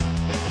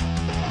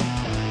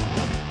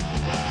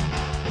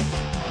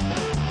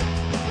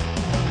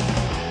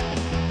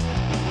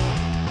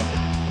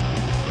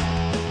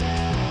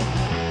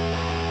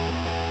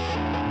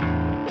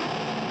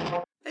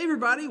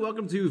everybody.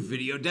 Welcome to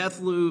Video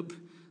Death Loop,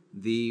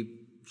 the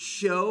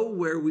show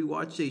where we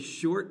watch a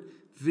short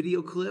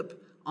video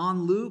clip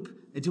on loop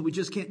until we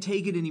just can't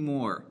take it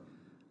anymore.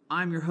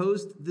 I'm your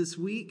host this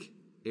week,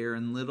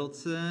 Aaron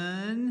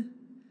Littleton.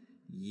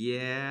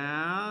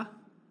 Yeah.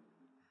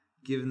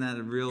 Giving that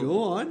a real...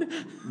 Go on.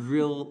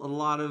 A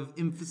lot of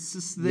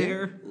emphasis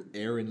there.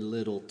 Yeah. Aaron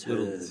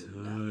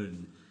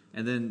Littleton.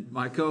 And then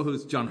my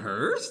co-host, John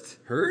Hurst.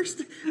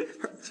 Hurst?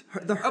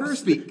 The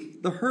Hurst.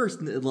 The Hurst,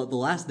 the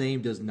last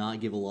name does not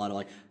give a lot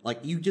of like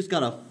you just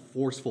got a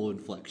forceful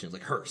inflection. It's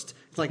like Hurst.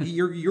 It's like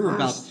you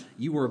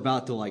were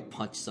about to like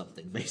punch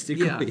something,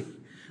 basically. Yeah.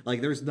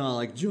 Like there's not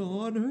like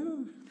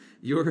John.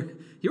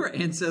 Your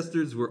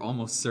ancestors were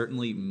almost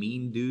certainly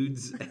mean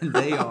dudes, and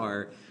they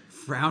are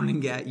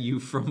frowning at you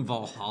from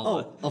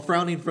Valhalla.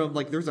 Frowning from,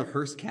 like, there's a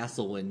Hearst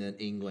Castle in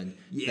England.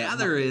 Yeah,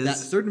 there is. That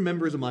certain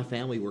members of my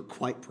family were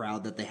quite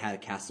proud that they had a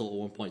castle at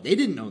one point. They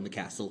didn't own the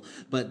castle,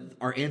 but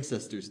our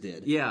ancestors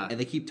did. Yeah. And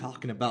they keep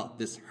talking about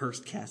this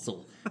Hearst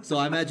Castle. So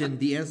I imagine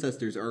the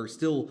ancestors are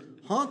still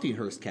haunting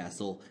Hearst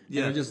Castle, and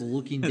they're just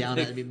looking down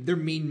at me. They're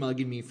mean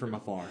mugging me from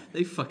afar.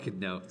 They fucking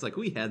know. It's like,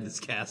 we had this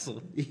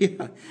castle.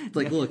 Yeah. It's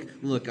like,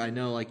 look, I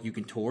know, like, you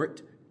can tour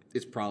it.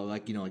 It's probably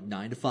like, like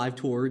 9 to 5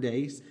 tour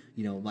days,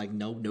 like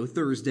no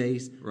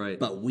Thursdays. Right.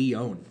 But we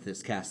own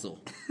this castle.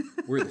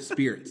 We're the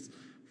spirits.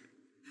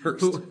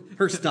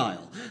 Hearst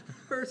style.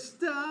 Hearst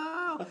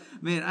style.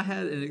 Man, I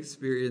had an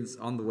experience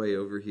on the way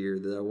over here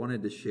that I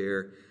wanted to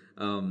share.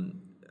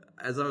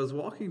 As I was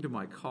walking to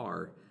my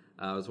car,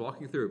 I was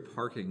walking through a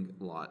parking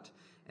lot,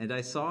 and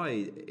I saw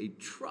a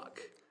truck.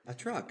 A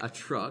truck.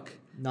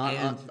 Not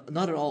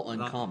at all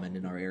uncommon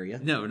in our area.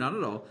 No, not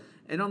at all.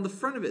 And on the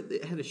front of it,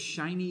 it had a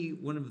shiny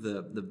one of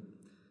the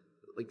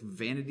like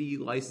vanity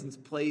license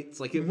plates.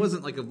 Like it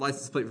wasn't like a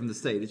license plate from the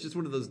state. It's just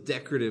one of those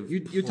decorative.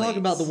 You're talking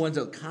about the ones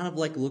that kind of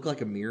like look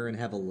like a mirror and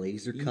have a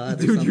laser cut.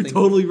 Dude, or something. You're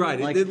totally right.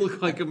 Like, it did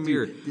look like a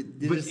mirror,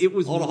 but it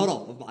was. Hold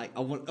on.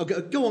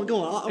 Okay, go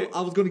on.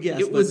 I was going to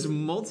guess. It was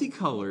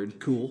multicolored.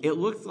 Cool. It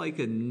looked like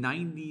a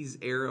 '90s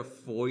era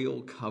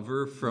foil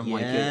cover from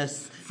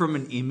from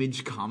an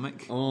Image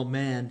comic. Oh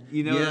man,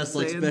 yes,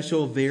 like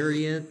special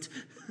variant.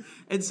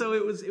 And so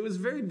it was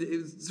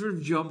sort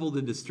of jumbled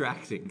and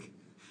distracting.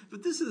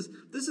 But this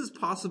is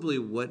possibly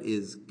what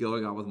is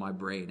going on with my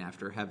brain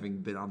after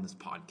having been on this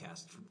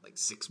podcast for like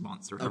 6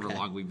 months or however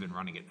long we've been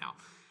running it now.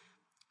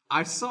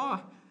 I saw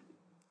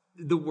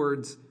the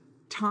words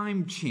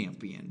 "Time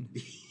Champion"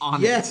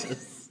 on it.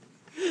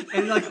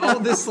 And like all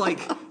this like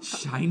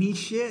shiny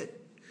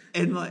shit.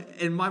 And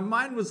my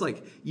mind was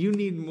like, you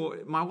need more.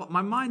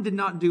 My mind did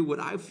not do what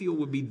I feel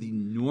would be the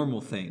normal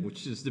thing,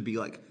 which is to be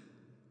like,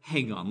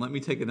 hang on, let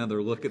me take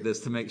another look at this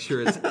to make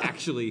sure it's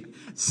actually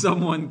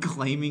someone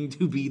claiming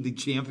to be the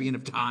champion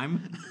of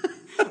time.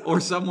 Or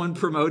someone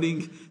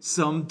promoting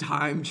some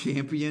time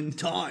champion.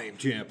 Time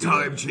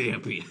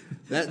champion.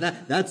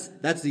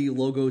 That's the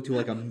logo to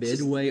like a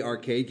Midway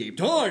arcade game.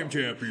 Time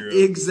champion.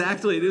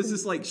 Exactly. It was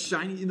just like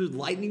shiny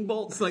lightning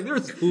bolts. Like there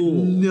was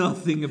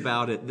nothing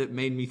about it that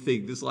made me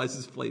think this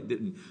license plate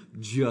didn't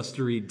just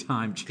read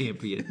time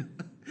champion.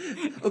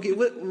 Okay,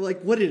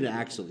 what did it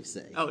actually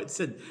say? Oh, it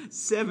said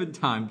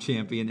 7-time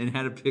champion and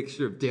had a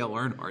picture of Dale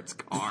Earnhardt's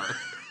car.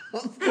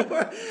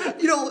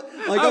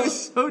 I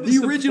was so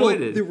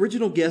disappointed. The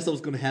original guess I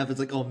was going to have is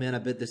like, oh man, I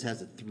bet this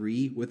has a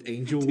 3 with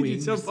angel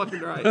wings. You're so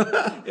fucking right.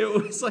 It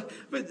was like,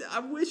 but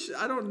I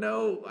don't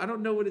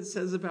know what it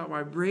says about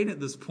my brain at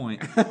this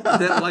point.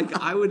 That like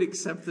I would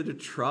accept that a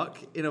truck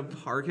in a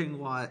parking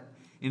lot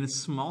in a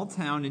small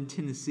town in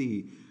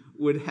Tennessee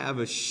would have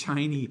a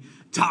shiny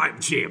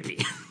time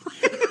champion.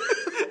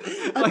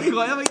 I'm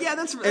like, yeah,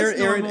 that's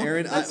normal.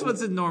 Aaron, that's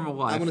what's in normal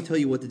life. I'm going to tell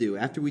you what to do.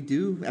 After we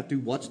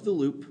watch the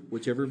loop,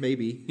 whichever it may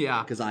be.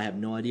 Yeah. Because I have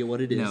no idea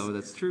what it is. No,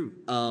 that's true.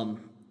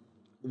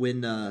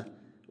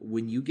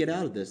 When you get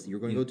out of this, you're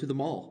going to go to the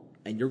mall.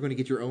 And you're going to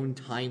get your own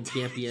time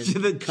champion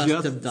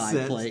custom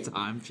die plate.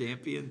 Time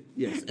champion?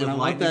 Yes. And I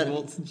want that.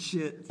 Bolts and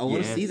shit. I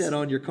want to see that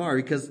on your car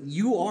because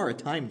you are a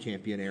time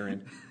champion,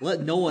 Aaron.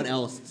 Let no one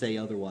else say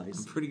otherwise.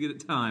 I'm pretty good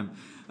at time.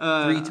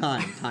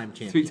 3-time time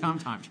champion. 3-time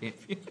time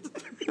champion.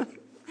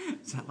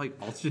 Is that like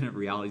alternate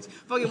realities?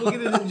 Fuck it, we'll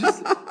get into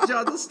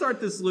John, let's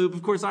start this loop.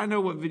 Of course, I know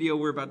what video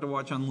we're about to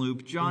watch on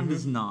loop. John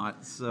does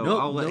not, so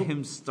I'll let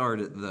him start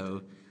it,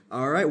 though.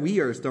 All right, we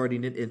are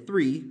starting it in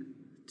 3,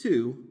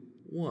 2,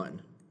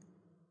 1.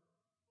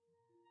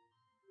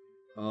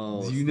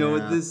 Oh, do you know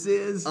what this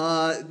is?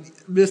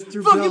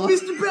 Mr. Fucking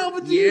Mr.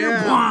 Belvedere!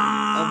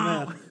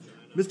 Yeah. Oh, man.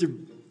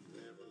 Mr.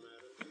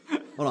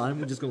 Hold on,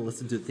 I'm just going to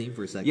listen to the theme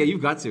for a second. Yeah,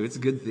 you've got to. It's a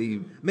good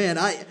theme. Man,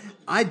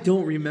 I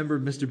don't remember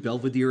Mr.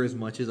 Belvedere as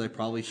much as I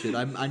probably should.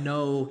 I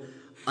know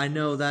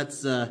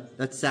that's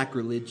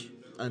sacrilege.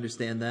 I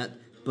understand that,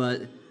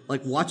 but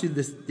like watching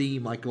this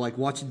theme, like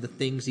watching the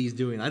things he's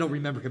doing, I don't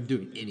remember him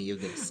doing any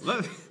of this.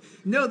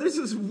 No, there's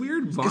this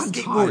weird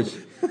montage.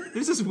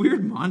 There's this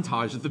weird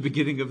montage at the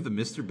beginning of the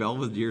Mr.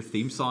 Belvedere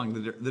theme song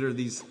that are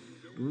these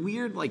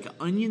weird, like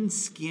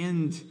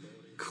onion-skinned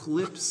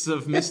clips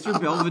of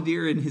Mr.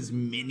 Belvedere in his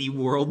mini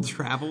world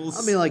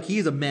travels. I mean, like,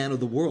 he's a man of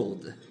the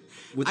world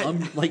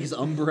with like his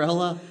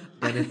umbrella.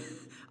 And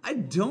I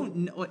don't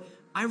know.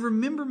 I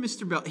remember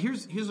Mr.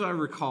 Here's what I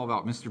recall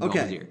about Mr.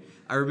 Belvedere.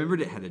 I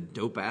remembered it had a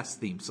dope ass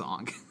theme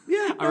song.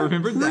 Yeah, I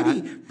remember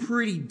that.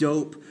 Pretty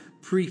dope,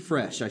 pretty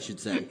fresh, I should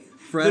say.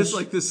 Fresh. There's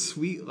like this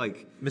sweet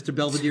like Mr.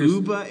 Belvedere's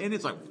tuba, and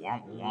it's like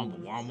womp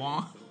womp womp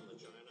womp.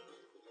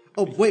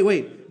 Oh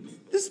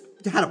wait, this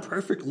had a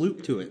perfect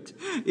loop to it.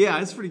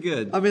 Yeah, it's pretty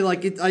good. I mean,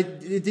 like it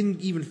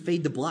didn't even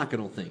fade to black. I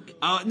don't think.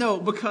 No,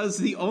 because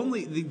the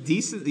only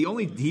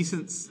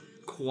decent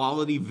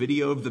quality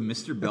video of the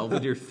Mr.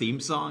 Belvedere theme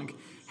song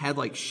had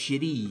like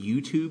shitty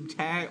YouTube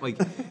tag, like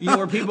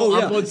where people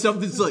upload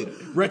something that's like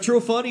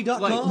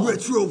retrofunny.com, like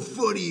retro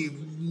funny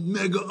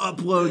mega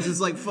uploads is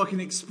like fucking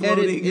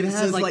exploding. It has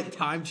says like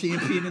Time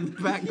Champion in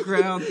the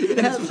background.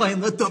 It's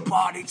playing Let the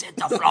Bodies Hit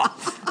the Floor.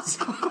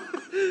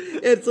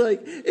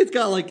 It's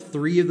got like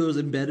 3 of those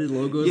embedded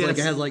logos. Yes. Like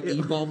it has like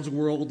E-Bombs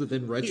World and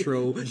then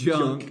Retro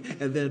Junk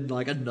and then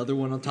like another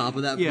one on top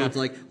of that. Yeah. It's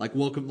like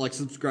welcome, like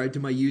subscribe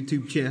to my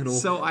YouTube channel.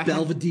 So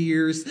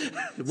Belvedere's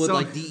with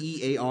like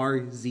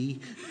DEARZ.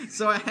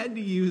 So I had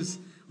to use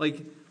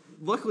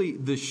luckily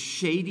the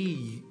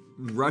shady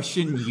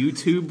Russian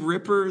YouTube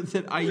ripper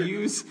that I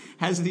use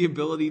has the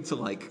ability to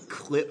like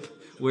clip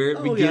where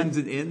it begins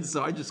and ends,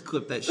 so I just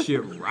clip that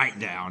shit right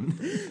down.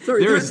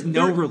 There is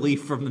no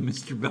relief from the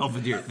Mr.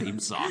 Belvedere theme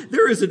song.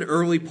 There is an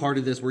early part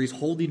of this where he's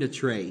holding a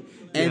tray,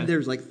 and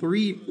there's like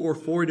 3 or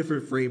 4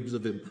 different frames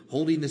of him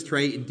holding this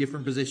tray in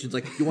different positions.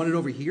 Like, you want it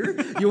over here?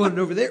 You want it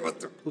over there? Well,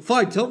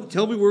 fine,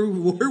 tell me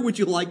where would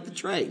you like the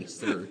tray,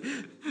 sir?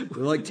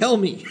 They're like, tell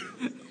me.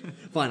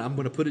 Fine, I'm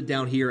going to put it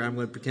down here. I'm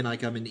going to pretend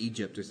like I'm in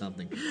Egypt or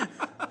something.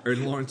 Or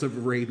in Lawrence of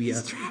Arabia.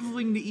 He's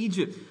traveling to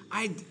Egypt.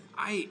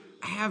 I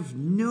have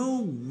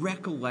no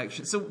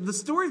recollection. So the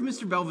story of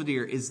Mr.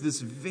 Belvedere is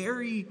this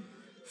very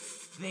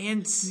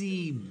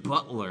fancy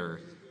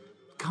butler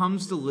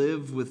comes to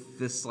live with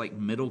this like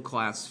middle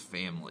class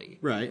family.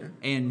 Right.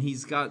 And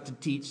he's got to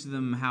teach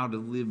them how to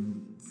live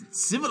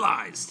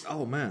civilized.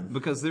 Oh man.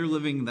 Because they're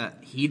living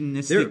that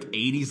hedonistic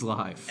 80s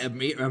life.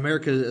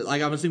 America,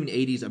 like I'm assuming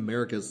 80s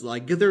America's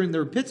like they're in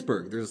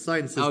Pittsburgh. There's a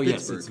sign that says Pittsburgh.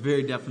 Yes, it's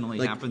very definitely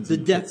like happens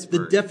in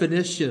Pittsburgh. The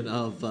definition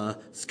of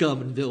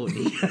scum and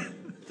villainy.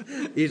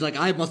 He's like,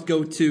 I must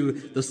go to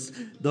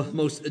the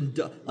most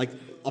like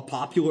a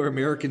popular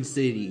American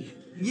city.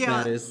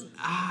 Yeah, that is.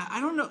 I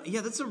don't know.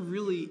 Yeah, that's a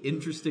really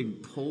interesting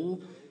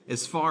pull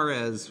as far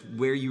as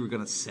where you were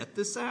going to set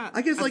this at.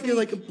 I guess I think,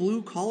 like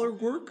blue collar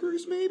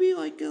workers, maybe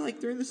like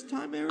during this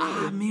time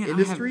era. Man,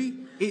 industry.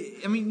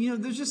 I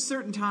mean, there's just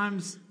certain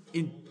times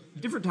in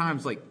different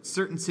times, like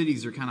certain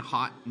cities are kind of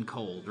hot and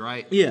cold,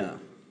 right? Yeah.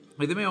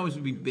 Like they may always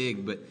be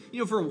big, but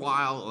for a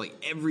while, like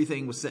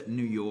everything was set in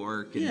New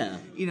York. And,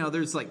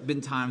 there's like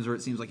been times where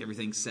it seems like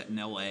everything's set in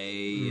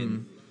L.A.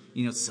 and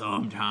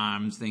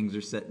sometimes things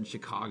are set in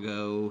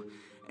Chicago.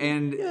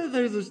 And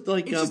there's this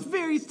like it's just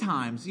various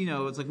times.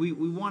 It's like we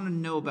want to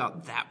know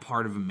about that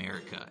part of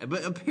America.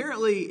 But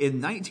apparently,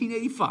 in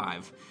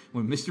 1985,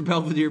 when Mr.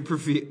 Belvedere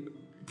premiered.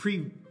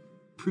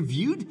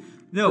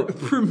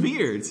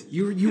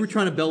 You were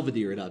trying to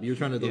Belvedere it up. You were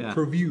trying to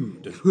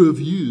previewed.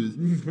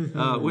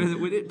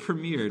 When it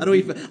premiered,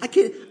 I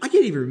can't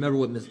even remember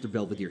what Mr.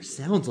 Belvedere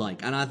sounds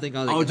like. And I think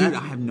I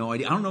have no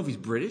idea. I don't know if he's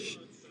British.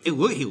 He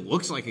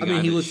looks like a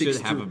guy that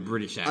should have a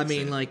British accent. I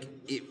mean, like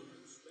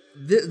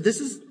this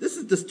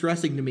is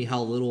distressing to me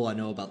how little I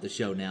know about the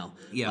show now.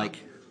 Yeah, like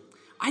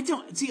I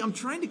don't see. I'm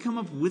trying to come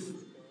up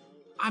with.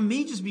 I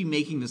may just be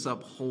making this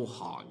up whole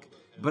hog,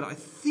 but I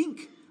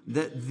think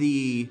that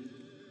the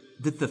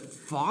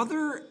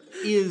father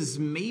is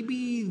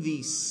maybe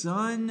the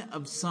son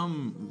of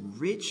some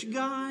rich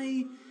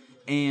guy,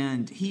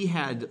 and he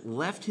had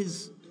left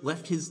his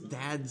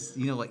dad's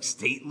like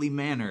stately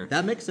manor.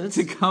 That makes sense.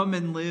 To come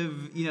and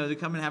live, to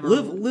come and have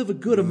live a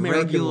good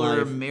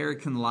regular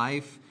American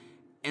life.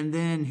 And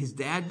then his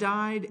dad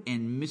died,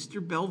 and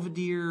Mr.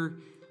 Belvedere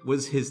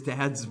was his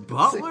dad's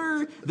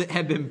butler that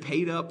had been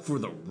paid up for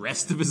the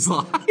rest of his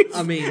life.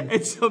 I mean,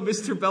 and so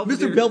Mr.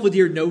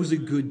 Belvedere knows a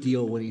good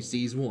deal when he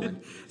sees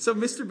one. So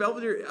Mr.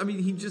 Belvedere, I mean,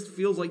 he just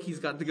feels like he's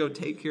got to go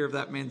take care of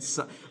that man's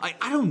son.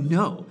 I don't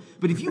know,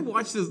 but if you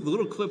watch this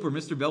little clip where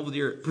Mr.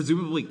 Belvedere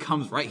presumably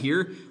comes right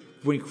here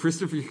when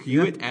Christopher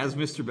Hewitt as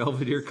Mr.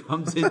 Belvedere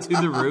comes into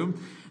the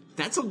room.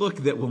 That's a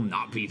look that will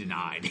not be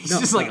denied. He's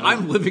just like,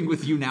 I'm living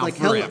with you now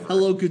forever.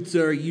 Hello, good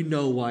sir. You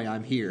know why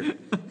I'm here.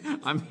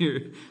 I'm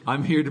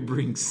here to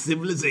bring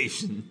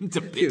civilization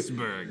to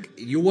Pittsburgh.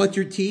 You want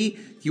your tea?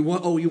 You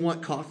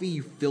want coffee,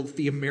 you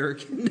filthy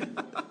American?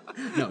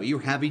 No, you're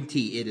having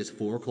tea. It is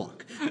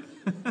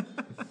 4:00.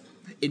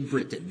 In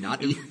Britain,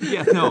 not in...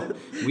 Yeah, no.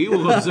 We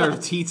will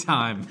observe tea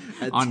time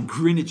on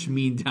Greenwich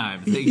Mean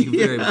Time. Thank you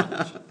very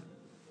much.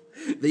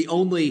 The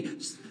only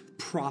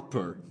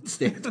proper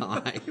stand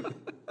time.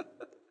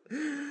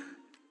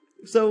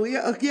 So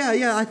yeah.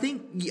 I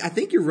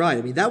think you're right.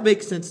 I mean, that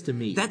makes sense to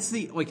me. That's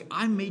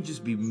I may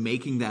just be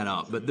making that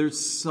up, but there's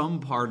some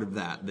part of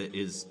that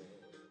is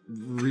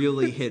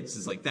really hits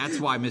is like, that's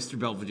why Mr.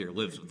 Belvedere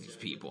lives with these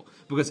people.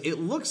 Because it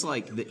looks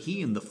like that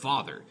he and the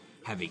father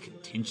have a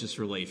contentious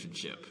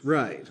relationship.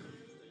 Right.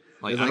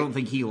 Like, I don't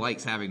think he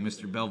likes having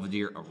Mr.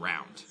 Belvedere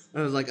around.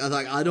 I was like,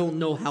 I don't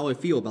know how I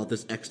feel about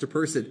this extra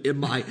person in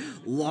my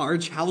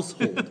large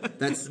household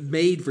that's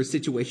made for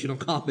situational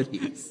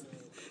comedies.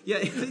 Yeah,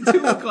 they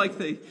do look like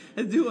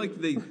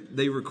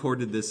they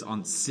recorded this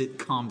on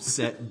sitcom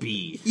set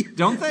B,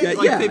 don't they? Yeah,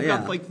 like they've yeah.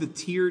 got like the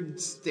tiered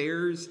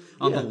stairs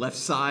on the left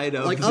side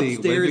of Like the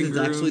upstairs living is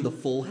room. actually the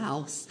full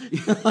house.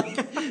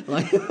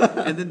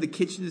 And then the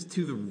kitchen is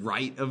to the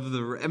right of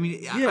the. I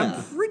mean, Yeah.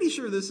 I'm pretty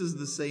sure this is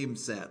the same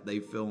set they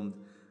filmed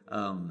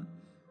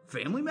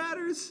Family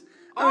Matters.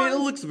 I mean,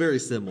 it looks very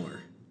similar.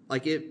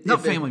 Like it.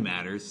 Not Family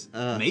Matters.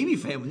 Maybe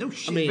Family. No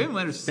shit. I mean, Family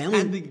Matters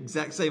had the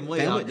exact same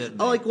layout. Didn't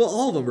they? Oh, like well,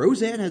 all of them.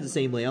 Roseanne had the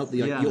same layout.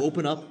 Like, Yeah. you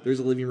open up, there's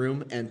a living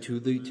room, and to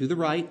the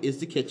right is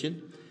the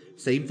kitchen.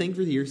 Same thing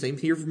for here. Same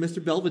here for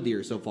Mr.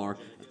 Belvedere so far,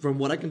 from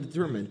what I can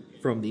determine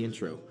from the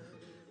intro.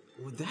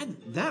 Well,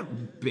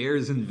 that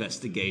bears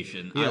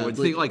investigation. Yeah, I would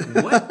it's think,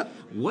 like-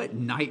 what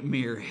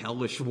nightmare,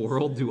 hellish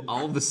world do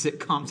all the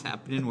sitcoms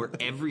happen in where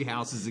every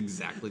house is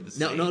exactly the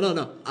same?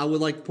 No. I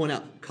would like to point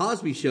out,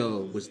 Cosby Show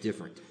was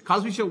different.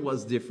 Cosby Show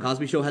was different.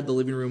 Cosby Show had the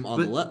living room on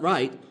the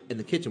right, and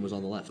the kitchen was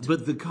on the left.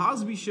 But the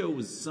Cosby Show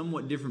was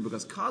somewhat different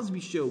because Cosby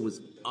Show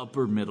was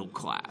upper middle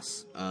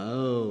class.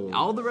 Oh.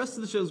 All the rest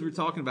of the shows we're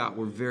talking about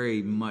were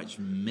very much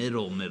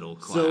middle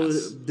class. So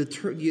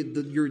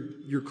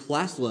your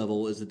class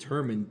level is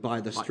determined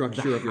by the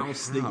structure the of your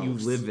house that you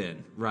live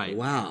in, right?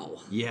 Wow.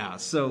 Yeah,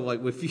 so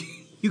like if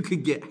you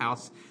could get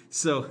house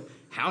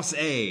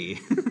A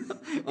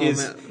Oh,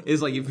 is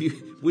like if you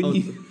when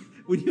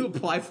you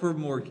apply for a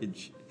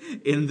mortgage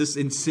in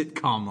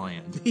sitcom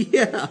land,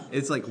 Yeah.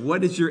 it's like,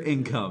 what is your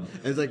income?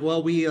 And it's like,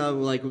 well, we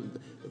what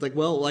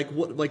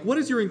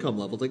is your income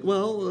level? It's like,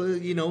 well,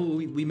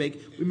 we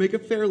make a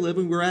fair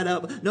living. We're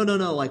at no,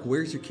 like,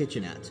 where's your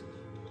kitchen at?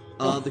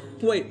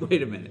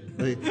 Wait a minute.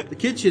 The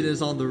kitchen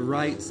is on the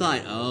right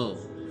side.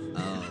 Oh.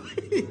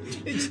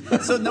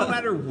 So no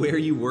matter where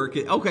you work,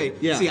 okay.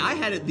 Yeah. See, I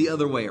had it the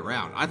other way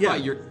around. I Yeah.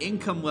 thought your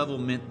income level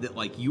meant that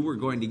like you were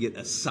going to get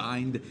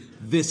assigned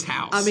this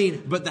house. I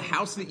mean- but the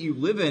house that you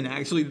live in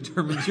actually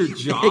determines your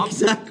job.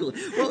 Exactly.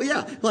 Well,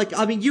 yeah. Like,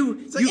 I mean,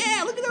 It's like,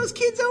 yeah, look at those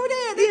kids over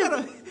there. They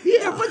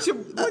got a bunch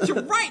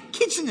of right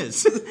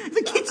kitcheners.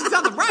 The kitchen's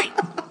on the right.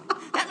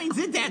 That means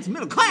their dad's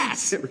middle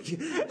class.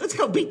 Let's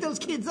go beat those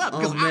kids up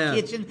because our man.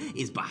 kitchen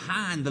is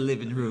behind the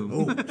living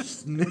room.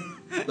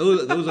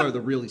 those are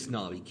the really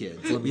snobby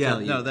kids. Let me Yeah,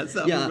 tell you. no, that's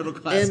the upper middle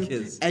class and,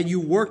 kids. And you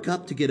work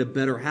up to get a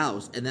better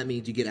house, and that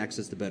means you get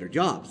access to better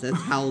jobs.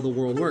 That's how the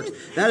world works.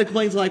 That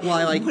explains like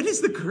why like What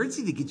is the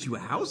currency to get you a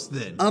house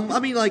then? I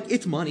mean, like,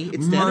 it's money.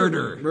 It's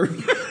Murder.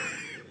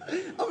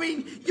 I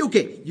mean,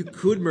 okay, you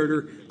could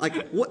murder.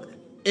 Like, what?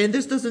 And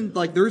this doesn't,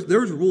 like, there's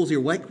rules here.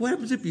 Like, what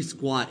happens if you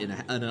squat in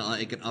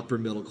like an upper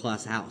middle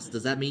class house?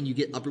 Does that mean you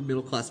get upper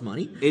middle class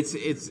money? It's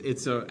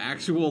an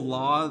actual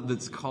law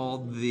that's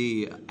called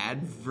the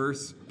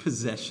adverse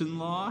possession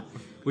law,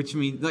 which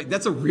means like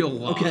that's a real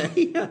law.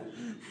 Okay. Yeah.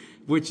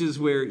 Which is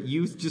where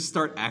you just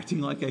start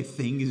acting like a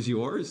thing is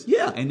yours.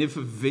 Yeah. And if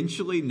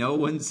eventually no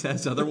one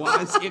says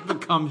otherwise, it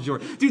becomes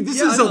yours. Dude, this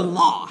Yeah, is I a know.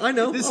 law. I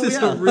know. This Oh, is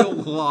yeah. a real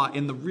law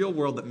in the real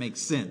world that makes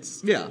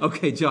sense. Yeah.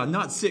 Okay, John,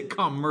 not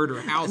sitcom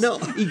murder house No.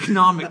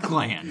 economic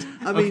land.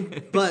 I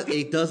mean, but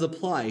it does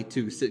apply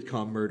to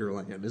sitcom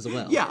Murderland as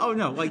well. Yeah, oh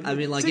no, like I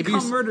mean, like, if you sitcom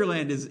s-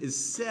 Murderland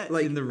is set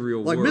in the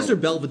real Like world. Mr.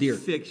 Belvedere,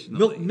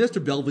 Fictionally.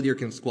 Mr. Belvedere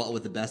can squat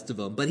with the best of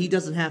them, but he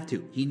doesn't have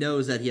to. He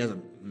knows that he has a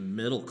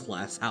middle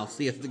class house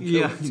he has to go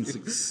Yeah, to. he's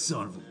like,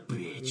 son of a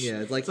bitch.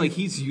 Yeah, it's like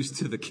he's used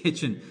to the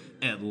kitchen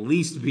at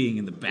least being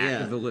in the back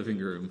Yeah. of the living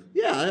room.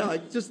 Yeah,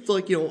 just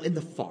like, in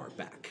the far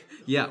back.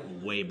 Yeah,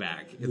 way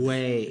back.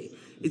 Way.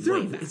 Is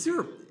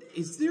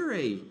there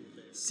a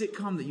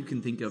sitcom that you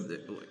can think of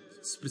that like,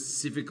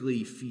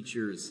 specifically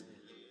features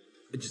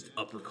just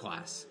upper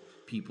class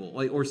people,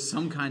 like or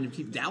some kind of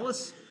people?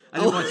 Dallas? I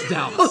didn't watch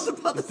Dallas. I was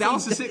about to Is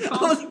Dallas a say,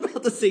 sitcom? I was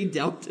about to say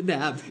Downton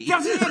Abbey.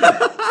 Downton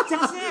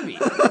Abbey.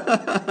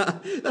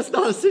 That's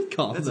not a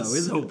sitcom, That's though, a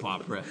is it? soap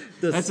opera.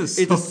 It's a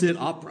sit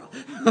opera.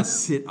 a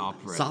sit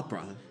opera.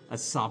 Sopra. A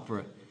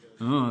sopra.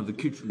 Oh, the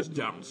kitchen's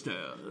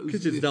downstairs.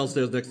 Kitchen's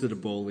downstairs next to the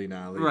bowling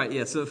alley. Right,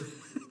 yeah, so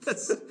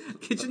that's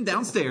kitchen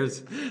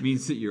downstairs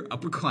means that you're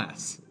upper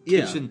class.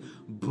 Yeah. Kitchen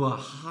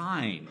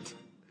behind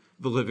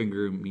the living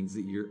room means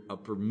that you're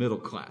upper middle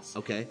class.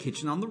 Okay.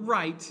 Kitchen on the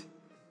right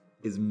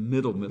is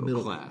middle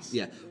class.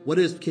 Yeah. What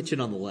is kitchen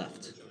on the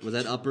left? Was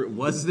that upper?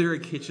 Was there a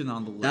kitchen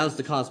on the left? That was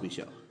the Cosby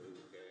Show.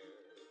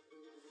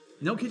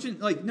 No kitchen,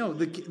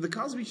 the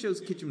Cosby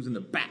Show's kitchen was in the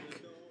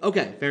back.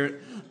 Okay, fair.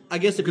 I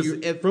guess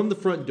if from the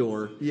front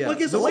door. Well, I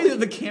guess the all way that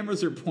the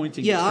cameras are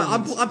pointing. Yeah,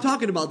 determines- I'm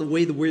talking about the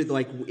way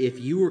like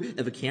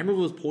if a camera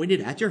was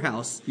pointed at your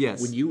house, Yes.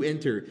 when you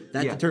enter,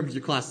 that Yeah. determines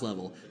your class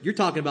level. You're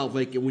talking about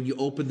like when you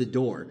open the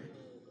door.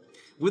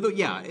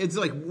 It's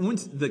like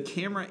once the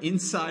camera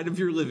inside of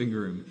your living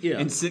room Yeah.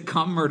 in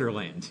sitcom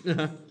Murderland.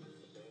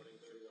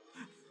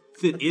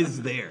 that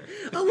is there.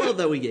 I love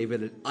that we gave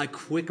it a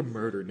quick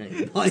murder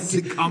name. Like,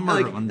 Sitcom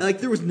Murderland. like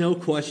there was no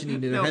questioning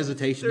and No,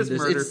 hesitation in there's this.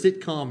 murder. It's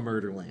sitcom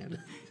Murderland.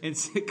 And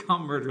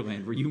Sitcom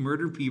Murderland, where you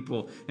murder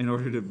people in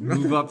order to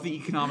move up the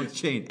economic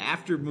chain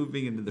after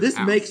moving into their This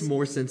house. makes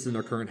more sense than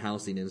our current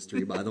housing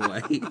industry, by the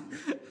way.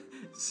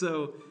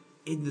 So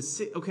in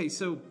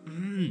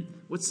the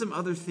what's some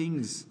other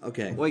things?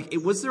 Okay. Like,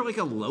 was there like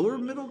a lower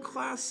middle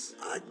class?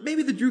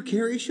 Maybe the Drew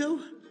Carey show,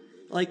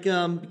 like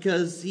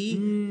because he.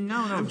 No,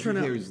 I'm Drew trying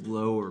to- Carey's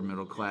lower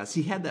middle class.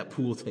 He had that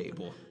pool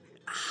table,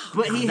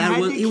 but he That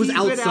had was to he was keep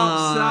it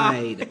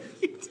outside.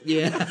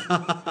 Yeah,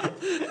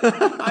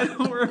 I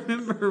don't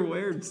remember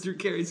where Drew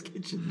Carey's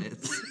kitchen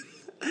is.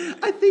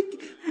 I think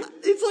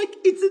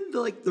it's in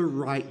the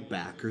right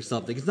back or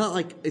something. It's not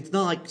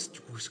like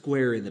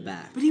square in the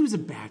back. But he was a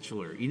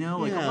bachelor, you know?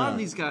 Like, a lot Yeah. of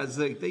these guys,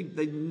 they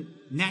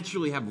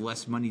naturally have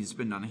less money to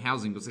spend on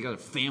housing because they got a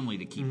family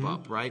to keep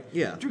up, right?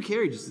 Yeah. Drew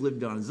Carey just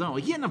lived on his own.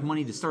 Like, he had enough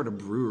money to start a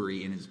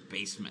brewery in his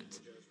basement.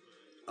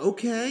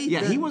 Okay.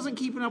 Yeah, he wasn't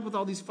keeping up with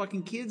all these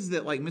fucking kids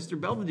that, like, Mr.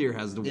 Belvedere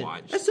has to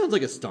watch. That sounds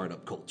like a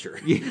startup culture.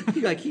 Yeah,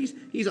 like he's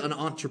an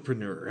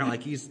entrepreneur.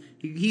 Like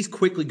he's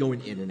quickly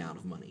going in and out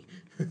of money.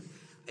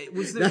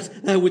 Was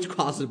there, Which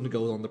causes him to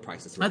go on the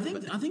prices. I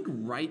think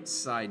right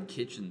side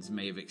kitchens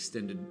may have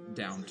extended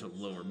down to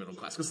lower middle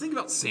class. Because think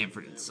about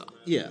Sanford and Son.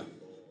 Yeah.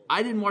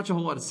 I didn't watch a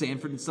whole lot of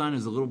Sanford and Son. It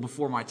was a little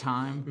before my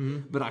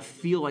time, but I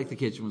feel like the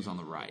kitchen was on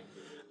the right.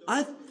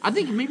 I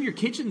think maybe your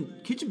kitchen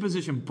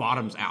position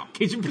bottoms out.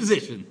 Kitchen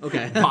position,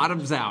 Okay.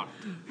 bottoms out.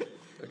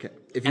 Okay.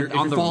 If And you're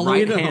on the following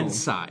right at home, hand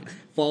side,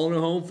 following at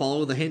home,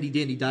 follow the handy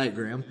dandy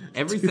diagram.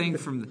 everything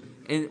from.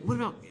 And what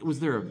about? Was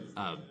there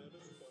a?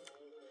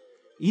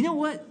 You know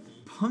what?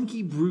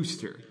 Punky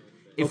Brewster.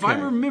 If Okay.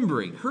 I'm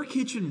remembering, her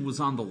kitchen was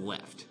on the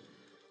left.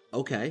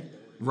 Okay.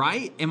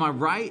 Right? Am I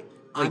right?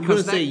 I'm Because going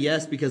to that- say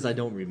yes because I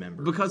don't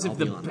remember. Because I'll if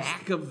the be honest.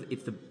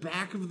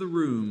 back of the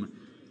room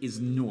is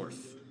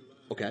north,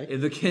 Okay.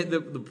 and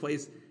the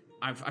place,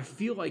 I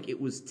feel like it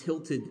was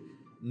tilted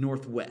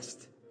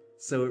northwest.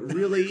 So it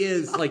really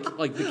is like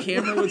the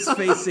camera was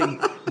facing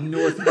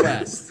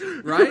northwest,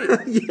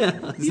 right? Yeah.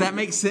 Does that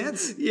make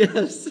sense?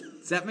 Yes.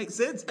 Does that make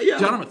sense? Yeah.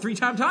 John, I'm a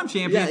 3-time time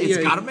champion. It's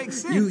got to make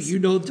sense. You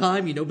know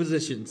time, you know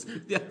positions.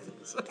 Yeah.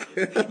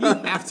 You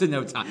have to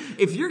know time.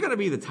 If you're going to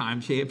be the time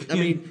champion, I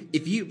mean,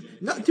 if you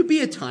not to be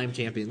a time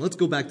champion, let's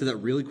go back to that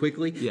really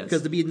quickly. Yes.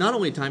 Because to be not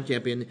only a time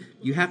champion,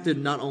 you have to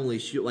not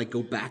only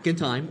go back in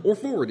time or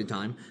forward in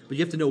time, but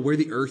you have to know where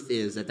the Earth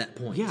is at that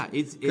point. Yeah,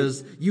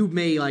 because you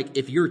may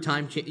if you're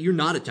you're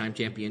not a time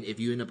champion if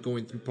you end up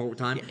going through forward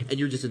time and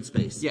you're just in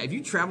space. yeah, if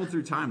you travel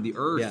through time, the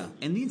Earth Yeah.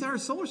 and the entire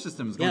solar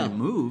system is going Yeah. to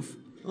move.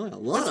 Oh, yeah, a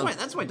lot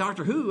That's why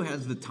Doctor Who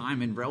has the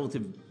time and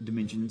relative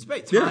dimension in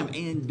space. Yeah. Time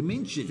and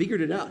dimension. figured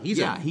it out. He's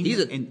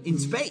in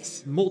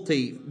space.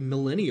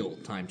 multi-millennial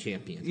time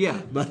champion. Yeah.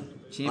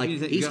 but Champion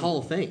that you he's got- Hall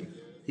of Fame.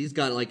 He's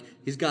got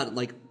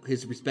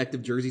his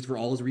respective jerseys for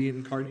all his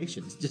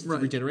reincarnations, just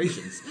Right.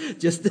 regenerations,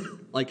 just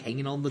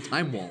hanging on the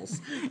time walls.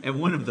 And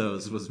one of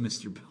those was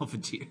Mr.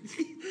 Belvedere.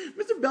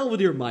 Mr.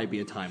 Belvedere might be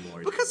a time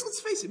lord. Because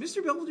let's face it,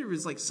 Mr. Belvedere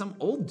is like some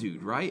old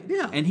dude, right?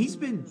 Yeah. And he's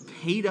been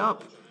paid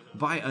up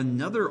by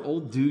another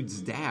old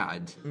dude's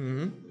dad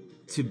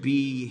to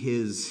be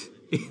his.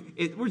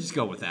 We're just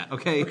going with that,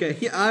 okay? Okay,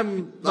 yeah,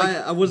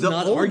 I was the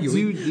not old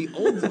arguing. Dude, the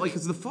old,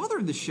 because the father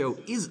of the show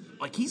is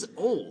he's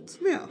old.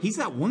 Yeah. He's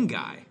that one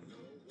guy.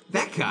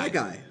 That guy. That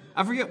guy.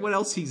 I forget what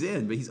else he's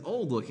in, but he's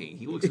old looking.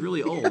 He looks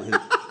really old.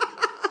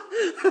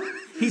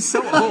 He's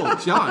so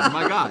old, John.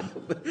 My God.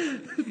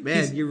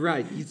 Man, you're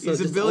right. He's a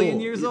just billion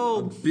old. years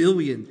old. A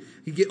billion.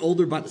 He get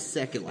older by the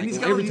second. And he's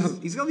got,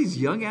 he's got these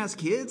young ass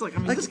kids.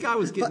 This guy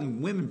was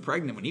getting women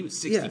pregnant when he was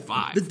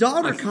 65. The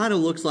daughter kind of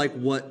looks like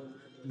what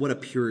a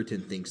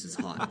Puritan thinks is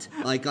hot.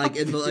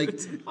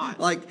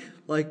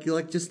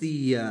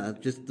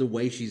 Just the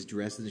way she's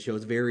dressed in the show.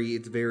 It's very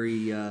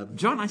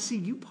John, I see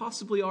you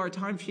possibly are a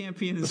time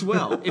champion as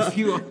well.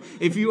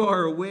 if you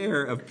are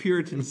aware of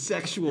Puritan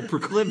sexual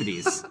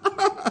proclivities.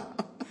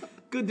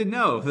 Good to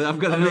know that I've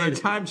got another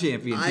time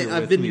champion here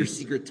I've with been me. your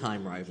secret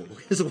time rival.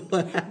 Is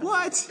what?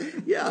 What?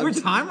 Yeah, We're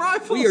time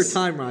rivals? We are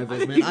time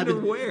rivals, man. I've been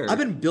aware. I've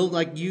been built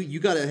like you. You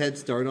got a head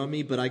start on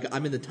me, but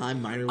I'm in the time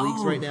minor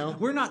leagues right now.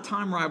 We're not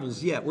time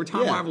rivals yet. We're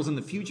time Yeah. rivals in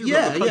the future.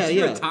 Yeah, but because yeah,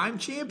 you're yeah. a time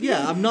champion.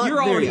 Yeah, I'm not You're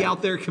there already yet.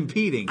 out there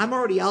competing. I'm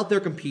already out there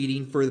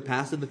competing for the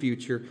past and the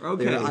future.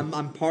 Okay.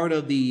 I'm part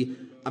of the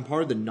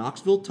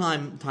Knoxville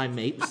time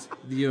Mapes.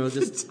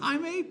 Just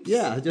time apes.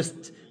 yeah,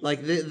 just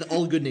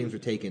all good names were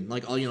taken.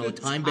 Like all the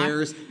Time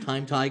Bears,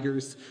 Time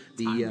Tigers,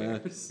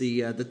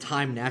 the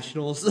Time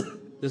Nationals.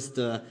 Just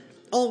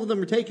all of them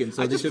are taken.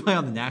 So I they just should. play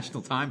on the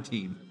national time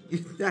team.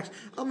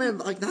 Oh man,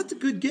 that's a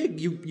good gig.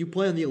 You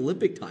play on the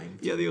Olympic time.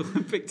 Yeah, the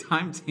Olympic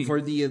time team. For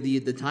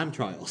the time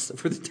trials,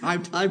 for the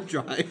time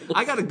trials.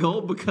 I got a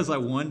gold because I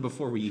won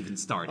before we even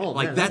started. Oh,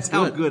 man, that's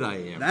how good I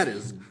am. That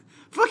is.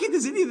 Fucking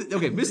does any of the...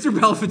 Okay, Mr.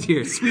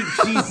 Belvedere, sweet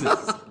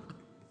Jesus.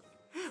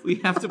 We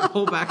have to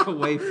pull back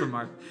away from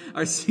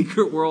our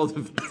secret world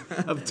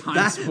of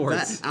time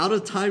sports. That out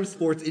of time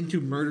sports into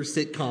murder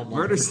sitcom land.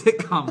 Murder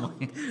sitcom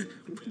land.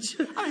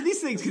 I mean,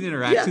 these things can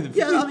interact.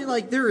 I mean,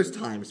 like, there is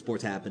time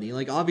sports happening.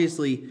 Like,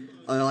 obviously,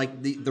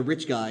 like the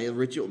rich guy,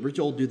 rich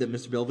old dude that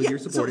Mr. Belvedere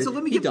supported,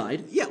 he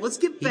died. Yeah, let's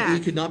get back.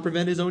 He could not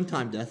prevent his own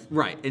time death.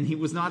 Right, and he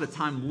was not a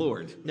time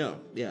lord. No,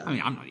 yeah. I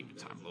mean, I'm not even a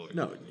time lord.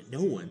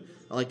 No one.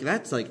 Like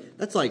that's like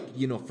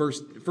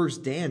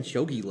first Dan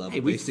Shogi level,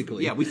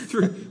 basically. We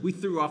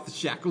threw off the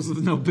shackles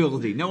of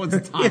nobility. No one's a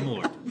time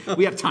lord.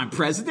 We have time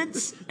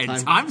presidents and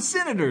time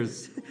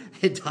senators.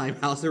 And time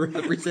House of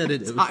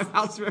Representatives.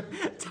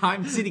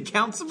 Time city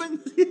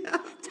councilmen.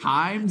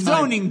 Time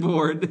zoning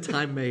board.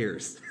 Time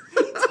mayors.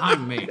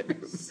 Time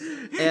mayors.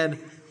 And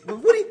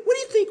what do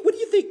you think? What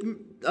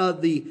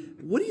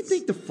do you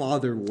think the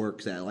father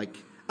works at? Like,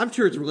 I'm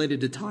sure it's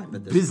related to time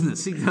at this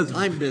business. He does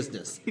time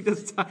business. He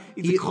does.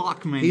 He's a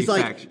clock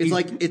manufacturer. It's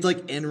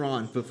like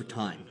Enron, but for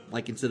time.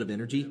 Like instead of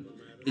energy,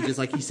 it's just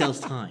like he sells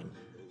time.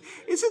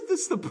 Isn't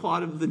this the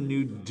plot of the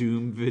new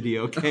Doom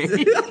video game?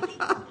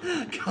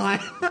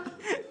 Kind of.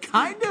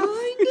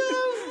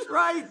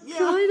 Right? Yeah.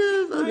 Kind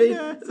of. I mean,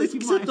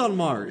 except on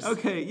Mars.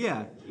 Okay.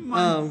 Yeah.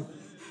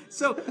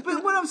 So,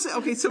 but what I'm saying,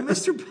 okay, so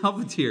Mr.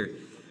 Belvedere,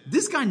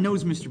 this guy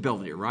knows Mr.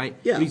 Belvedere, right?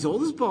 Yeah. He's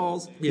old as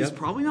balls. Yeah. He's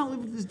probably not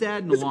lived with his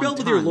dad in a long time. Mr.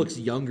 Belvedere looks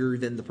younger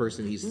than the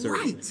person he's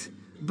serving. Right.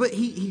 But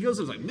he goes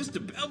and was like, Mr.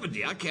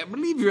 Belvedere, I can't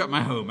believe you're at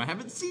my home. I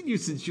haven't seen you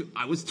since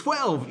I was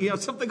 12. You know,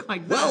 something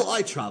like that. Well,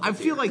 I traveled. I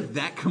feel like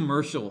that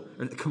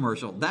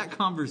that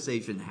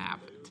conversation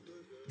happened.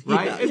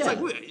 Right? Yeah, it's like,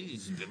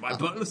 he's been my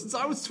butler since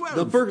I was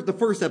 12. The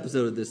first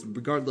episode of this,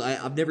 regardless,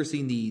 I've never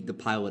seen the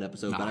pilot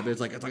episode, but it's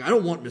like I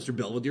don't want Mr.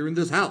 Belvedere in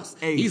this house.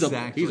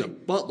 Exactly. He's a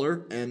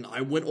butler, and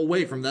I went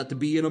away from that to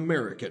be an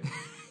American.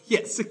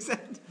 Yes,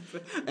 exactly.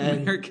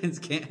 And Americans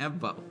can't have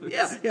butlers.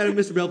 Yeah, and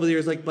Mr. Belvedere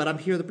is like, but I'm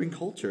here to bring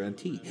culture and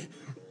tea.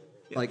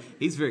 Yeah, like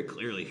he's very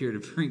clearly here to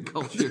bring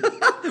culture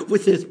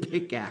with his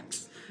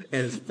pickaxe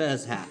and his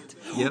fez hat.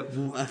 Yep.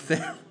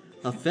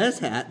 A fez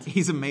hat.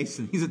 He's a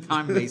mason. He's a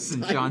time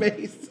mason, John.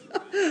 Mason.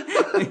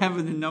 They have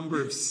a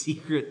number of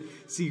secret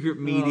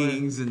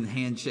meetings and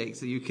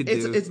handshakes that you could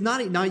do. It's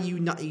not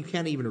you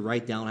can't even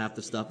write down half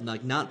the stuff.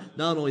 Like not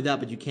only that,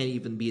 but you can't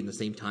even be in the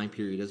same time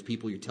period as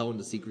people you're telling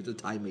the secrets of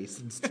time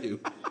masons to.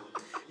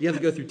 You have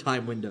to go through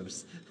time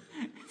windows.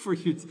 For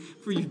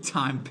your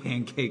time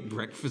pancake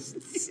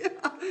breakfasts. Yeah.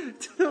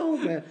 Oh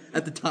man.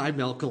 At the Time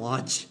Elk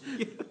Lodge.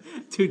 Yeah.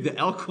 Dude, the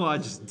Elk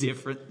Lodge is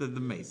different than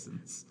the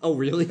Masons. Oh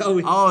really?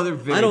 Oh, they're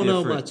very different. I don't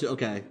know much.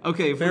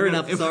 Okay, fair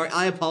enough. Sorry,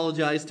 I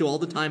apologize to all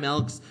the Time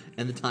Elks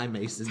and the Time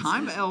Masons.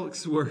 Time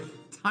Elks were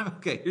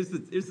okay, here's the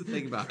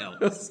thing about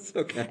elks.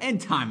 Okay. And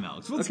time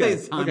elks. We'll say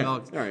it's time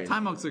elks. All right.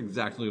 Time elks are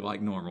exactly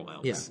like normal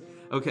elks.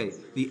 Yeah. Okay.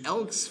 The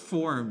elks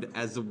formed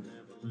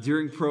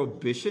during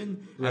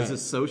Prohibition as a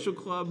social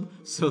club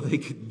so they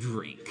could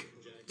drink.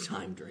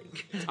 Time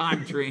drink.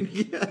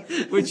 Yeah.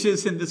 Which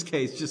is in this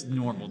case just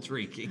normal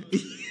drinking.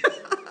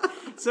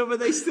 So but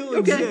they still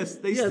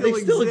exist. They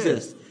still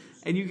exist.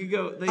 And you could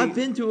go I've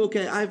been to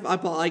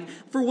I've like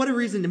for whatever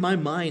reason in my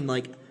mind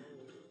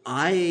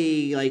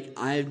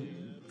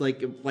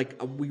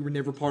we were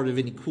never part of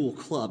any cool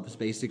clubs,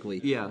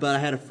 basically. Yeah. But I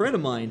had a friend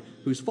of mine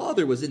whose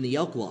father was in the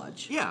Elk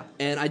Lodge. Yeah.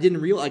 And I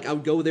didn't realize, I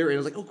would go there and I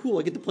was like, oh, cool,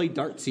 I get to play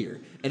darts here.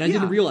 And I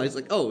didn't realize,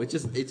 like, oh, it's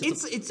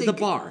a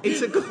bar.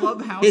 It's a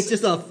clubhouse. It's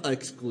just an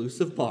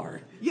exclusive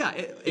bar. Yeah,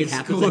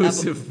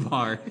 exclusive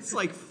bar. It's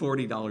like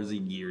 $40 a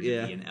year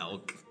to be an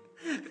elk.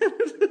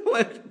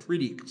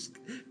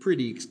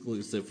 pretty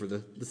exclusive for the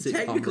sitcom.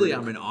 Technically,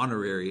 I'm an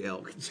honorary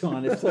elk,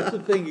 John, if such a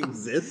thing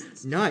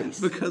exists. Nice.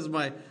 Because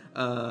my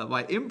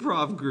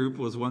improv group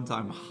was one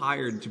time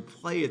hired to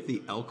play at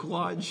the Elk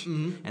Lodge,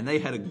 and they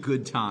had a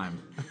good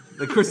time.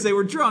 Of course, they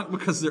were drunk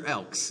because they're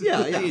elks.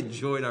 Yeah, They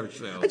enjoyed our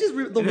show. At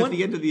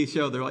the end of the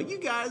show, they're like, "You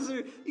guys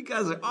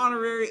are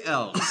honorary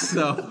elks."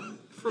 So,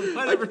 for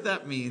whatever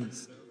that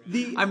means,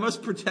 I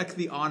must protect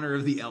the honor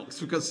of the elks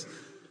because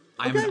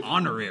I'm an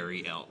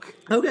honorary elk.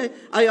 Okay,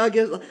 I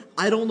guess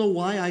I don't know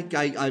why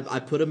I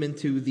put them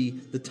into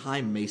the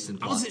Time Mason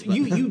plot.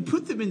 You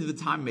put them into the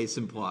Time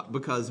Mason plot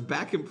because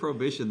back in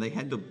Prohibition they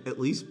had to at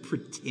least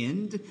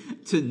pretend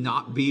to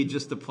not be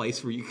just a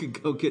place where you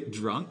could go get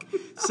drunk.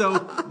 So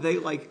they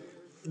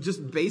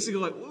just basically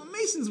well,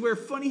 Masons wear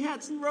funny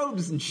hats and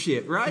robes and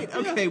shit, right?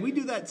 Okay, we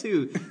do that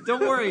too. Don't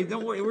worry.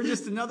 We're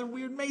just another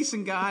weird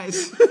Mason,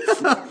 guys.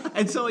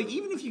 And so,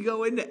 even if you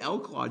go into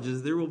elk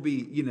lodges, there will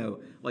be,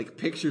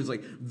 pictures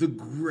like the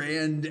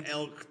Grand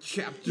Elk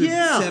Chapter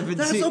 17.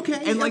 That's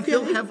okay. And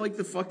they'll have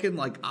the fucking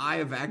Eye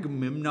of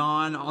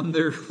Agamemnon on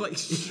their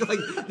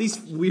these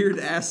weird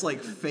ass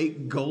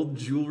fake gold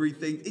jewelry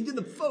thing into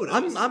the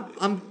photos.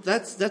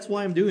 That's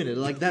why I'm doing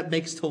it. That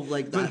makes total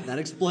that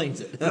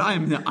explains it. But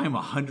I'm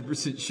a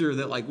 100% sure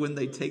that like when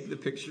they take the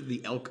picture of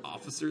the elk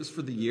officers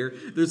for the year,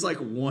 there's like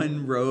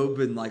one robe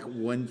and like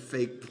one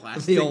fake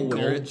plastic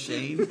gold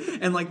chain,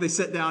 and like they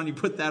sit down, you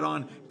put that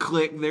on,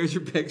 click, there's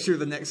your picture.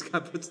 The next guy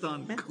puts it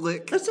on,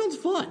 click. That sounds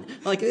fun.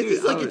 Like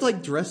it's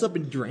like dress up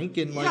and drink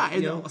and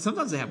like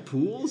sometimes they have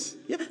pools.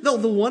 Yeah, no,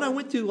 the one I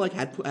went to like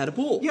had a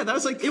pool. Yeah, that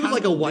was like it was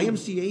like a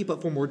YMCA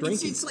but for more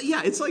drinking.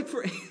 It's like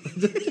for.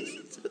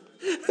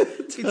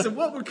 So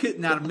what we're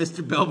getting out of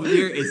Mr.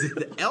 Belvedere is that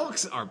the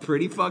Elks are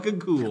pretty fucking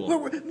cool.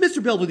 Well,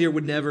 Mr. Belvedere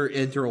would never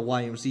enter a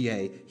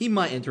YMCA. He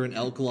might enter an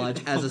Elk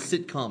Lodge as a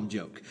sitcom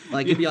joke.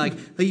 Like it'd be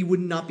like he would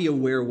not be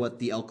aware what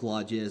the Elk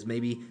Lodge is.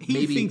 Maybe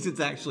he thinks it's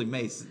actually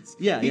Masons.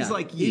 Yeah, he's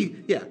like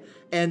you.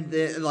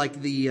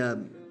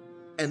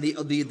 And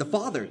the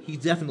father, he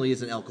definitely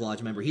is an Elk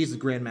Lodge member. He's the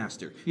Grand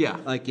Master. Yeah,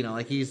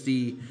 he's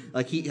the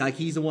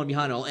one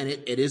behind it all. And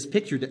it is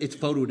pictured. It's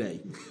photo day.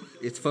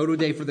 It's photo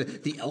day for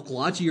the Elk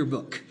Lodge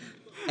yearbook.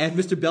 And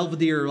Mr.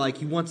 Belvedere,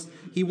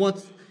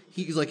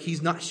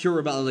 he's not sure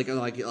about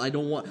I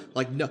don't want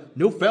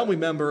no family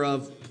member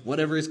of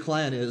whatever his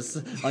clan is,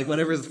 like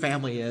whatever his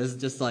family is,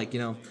 just is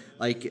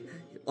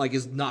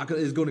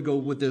going to go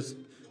with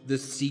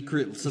this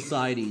secret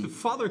society. The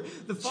father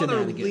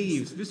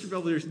leaves. Mr.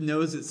 Belvedere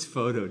knows it's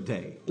photo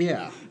day.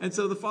 Yeah. And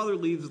so the father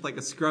leaves with like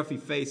a scruffy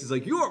face. He's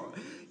like, your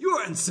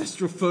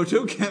ancestral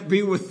photo can't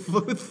be with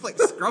like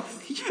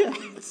scruff. Yeah.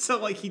 So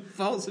like he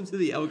falls into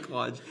the Elk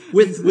Lodge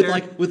with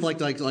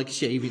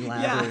shaving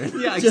lather.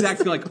 Yeah,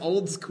 exactly. Like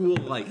old school.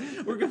 Like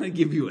we're gonna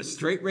give you a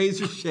straight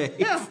razor shave.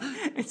 Yeah,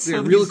 it's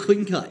a real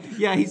clean cut.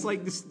 Yeah, he's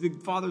like the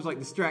father's like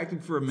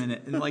distracted for a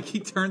minute, and like he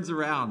turns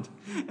around,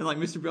 and like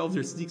Mr.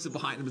 Belvedere sneaks up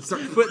behind him and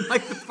starts putting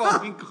like the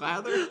foaming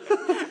lather.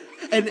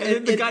 And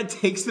then the guy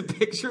takes the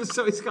picture,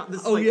 so he's got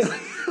this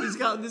he's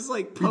got this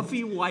like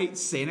puffy white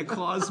Santa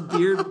Claus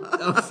beard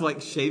of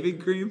like shaving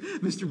cream.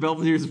 Mr.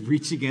 Belvedere's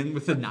reaching in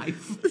with a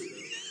knife.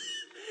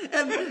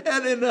 And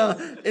in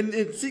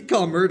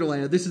sitcom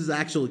Murderland, this is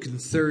actually a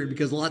concern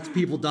because lots of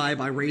people die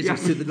by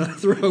razors to the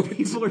throat.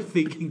 People are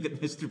thinking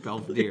that Mr.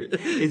 Belvedere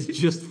is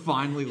just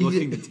finally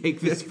looking to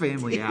take this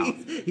family out.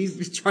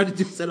 He's trying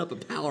to set up a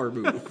power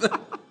move.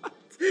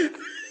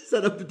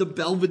 Set up the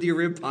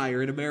Belvedere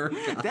Empire in America.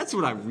 That's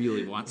what I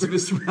really want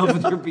Mr.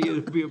 Belvedere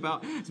to be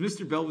about. Is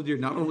Mr. Belvedere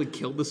not only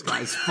killed this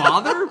guy's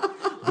father,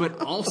 but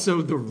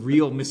also the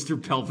real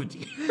Mr.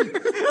 Belvedere.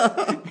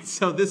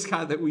 So this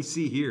guy that we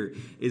see here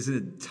is a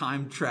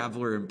time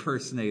traveler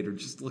impersonator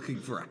just looking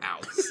for a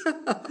house.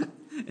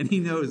 And he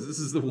knows this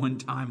is the one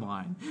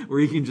timeline where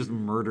he can just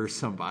murder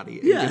somebody.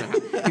 Yeah.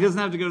 He doesn't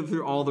have to go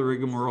through all the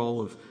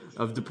rigmarole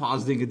of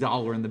depositing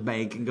 $1 in the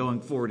bank and going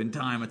forward in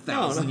time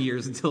 1,000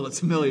 years until it's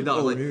 $1 million.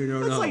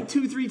 That's like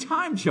 2-3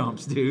 time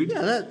jumps, dude.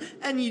 Yeah,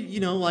 you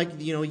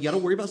got to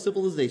worry about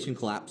civilization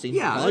collapsing.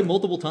 Yeah, probably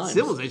multiple times.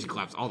 Civilization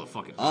collapse all the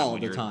fucking time. All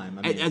the time.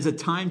 I mean, as a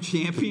time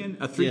champion,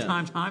 a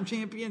 3-time time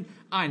champion,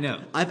 I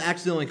know. I've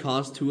accidentally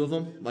caused 2 of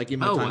them, like in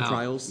my time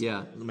trials.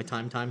 Yeah, my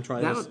time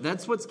trials.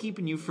 That's what's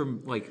keeping you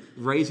from like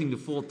raising to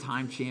full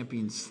time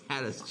champion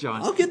status,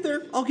 John. I'll get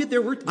there.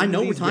 I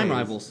know we're time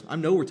rivals.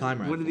 One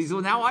of these.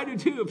 Well, now I do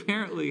too.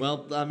 Apparently.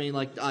 Well, I mean,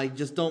 I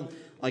just don't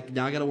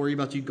now. I got to worry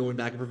about you going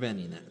back and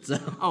preventing that. So.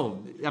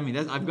 Oh, I mean,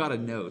 I've got a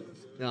note.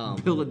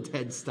 Bill and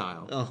Ted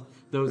style. Oh,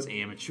 those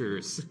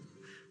amateurs.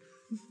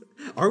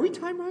 Are we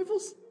time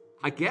rivals?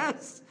 I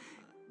guess.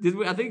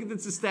 I think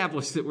it's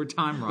established that we're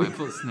time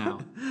rivals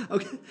now.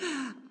 Okay.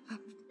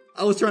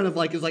 I was trying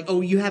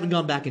to you haven't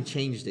gone back and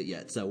changed it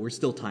yet, so we're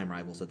still time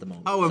rivals at the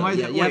moment. Oh,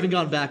 you haven't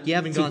gone back. You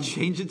haven't gone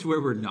change it to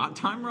where we're not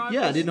time rivals.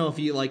 Yeah, I didn't know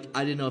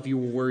if you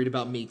were worried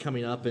about me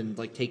coming up and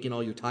taking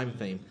all your time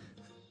fame.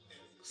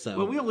 So,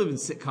 well, we don't live in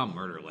sitcom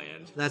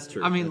Murderland. That's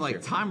true. I mean,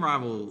 time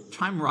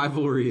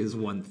rivalry is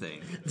one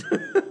thing.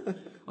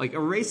 Like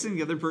erasing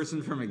the other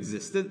person from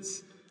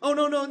existence. Oh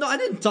no! I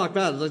didn't talk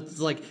about it. It's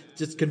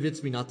just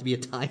convince me not to be a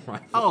time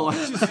rival. Oh,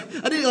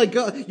 I didn't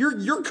go. You're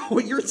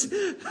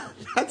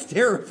that's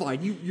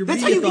terrifying.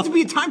 That's how you get to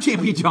be a time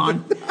champion,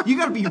 John. You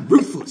got to be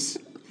ruthless.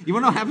 You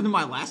want to know what happened to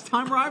my last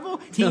time rival?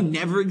 He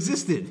never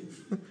existed.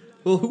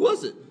 Well, who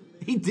was it?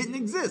 He didn't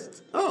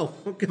exist. Oh,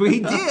 okay. But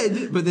he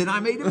did. But then I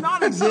made him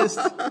not exist.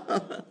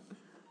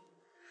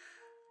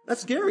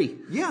 That's scary.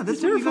 Yeah,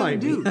 that's what you gotta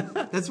do.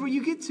 That's what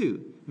you get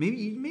to. Maybe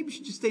you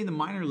should just stay in the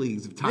minor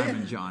leagues of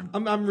timing, John.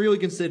 I'm really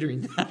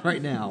considering that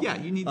right now. Yeah,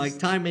 you need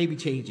time may be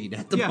changing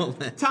at the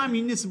moment. Time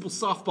Municipal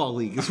Softball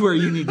League is where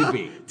you need to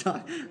be.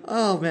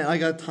 Oh man, I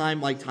got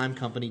time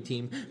company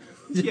team.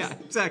 Yeah,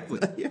 exactly.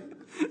 Yeah.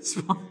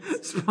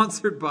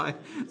 Sponsored by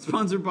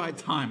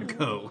Time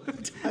Co.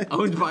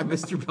 Owned by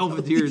Mr.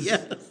 Belvedere's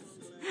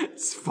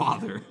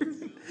father.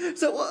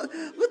 So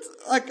what's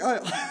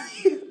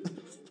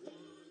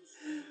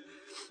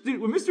dude,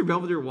 when Mr.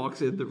 Belvedere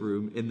walks in the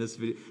room in this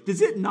video,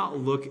 does it not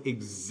look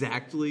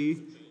exactly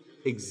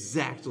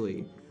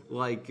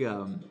like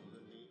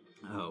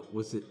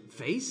was it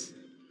Face?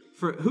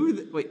 For who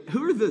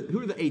are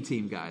the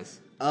A-Team guys?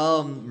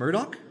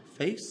 Murdoch?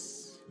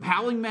 Face?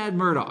 Howling Mad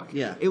Murdoch.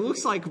 Yeah. It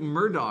looks like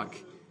Murdoch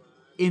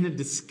in a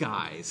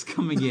disguise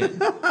coming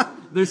in.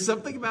 There's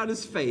something about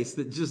his face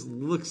that just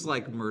looks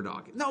like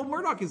Murdoch. No,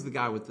 Murdoch is the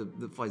guy with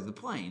that flies the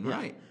plane,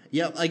 right?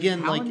 Yeah,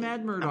 again, Alan like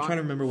Mad Murdoch. I'm trying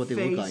to remember what they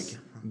look like.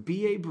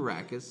 B.A.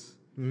 Baracus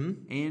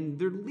and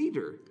their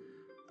leader.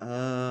 He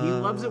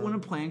loves it when a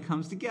plan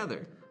comes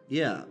together.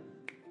 Yeah.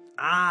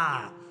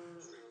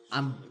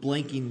 I'm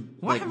blanking.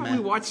 Why haven't we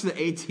watched the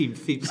A-Team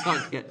theme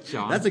song yet,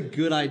 John? That's a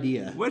good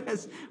idea.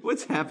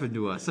 What's happened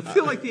to us? I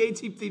feel like the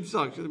A-Team theme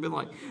song should have been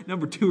like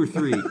number 2 or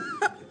 3.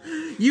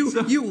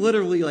 You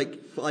literally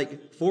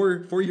like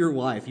for your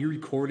wife, you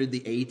recorded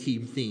the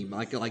A-Team theme,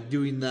 like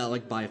doing that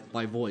like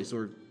by voice,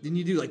 or didn't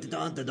you do like the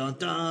dun dun dun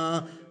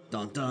dun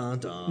dun dun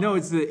dun? No,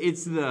 it's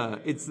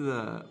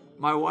the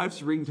my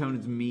wife's ringtone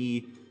is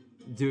me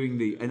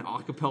doing an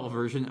a cappella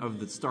version of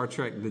the Star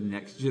Trek The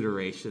Next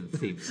Generation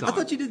theme song. I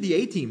thought you did the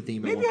A-Team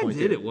theme. Maybe at one I point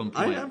did at one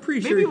point. I'm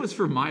pretty sure Maybe it was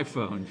for my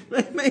phone.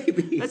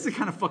 Maybe. That's the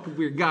kind of fucking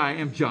weird guy I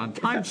am, John.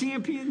 Time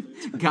champion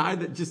guy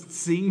that just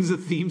sings a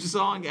theme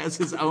song as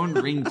his own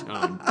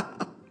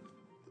ringtone.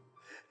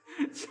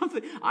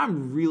 Something.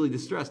 I'm really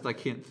distressed. I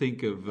can't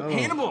think of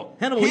Hannibal.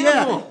 Hannibal.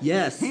 Yeah.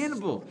 Yes.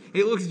 Hannibal.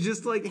 It looks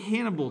just like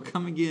Hannibal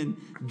coming in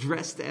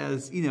dressed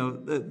as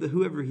the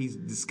whoever he's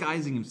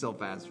disguising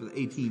himself as for the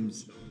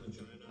A-Team's.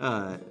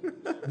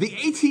 The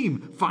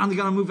A-Team finally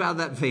gonna move out of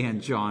that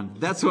van, John.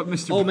 That's what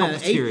Mr. Oh man,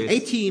 Belvedere is.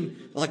 A-Team,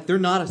 like they're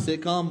not a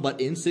sitcom,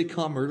 but in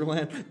sitcom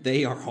Murderland,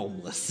 they are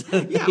homeless.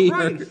 Yeah,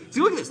 right.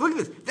 See, look at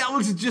this. That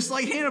looks just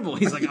like Hannibal.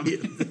 He's like,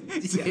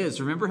 yes.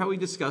 Remember how we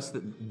discussed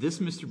that this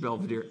Mr.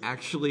 Belvedere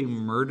actually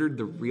murdered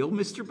the real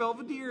Mr.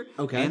 Belvedere?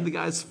 Okay. And the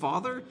guy's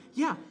father?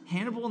 Yeah,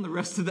 Hannibal and the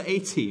rest of the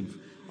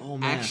A-Team. Oh,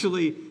 man.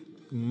 Actually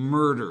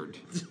murdered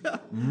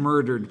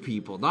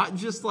people. Not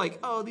just like,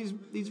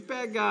 these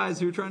bad guys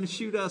who are trying to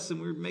shoot us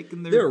and we're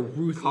making their They're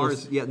ruthless,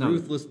 cars. Yeah, no.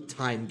 ruthless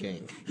time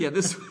gang. Yeah,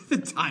 this was the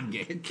time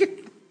gang.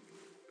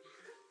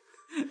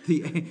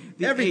 The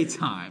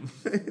A-Time.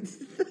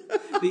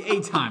 The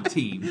A-Time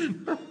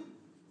team.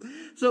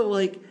 So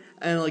like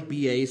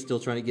BA is still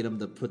trying to get him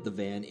to put the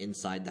van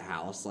inside the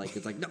house. Like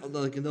it's like no,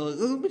 let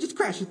me just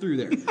crash it through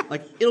there.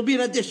 Like it'll be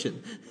an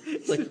addition.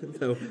 It's like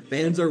no,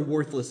 vans are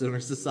worthless in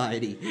our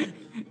society.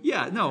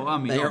 Yeah, no, I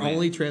mean they are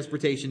only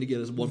transportation to get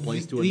us one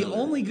place to another. The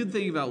only good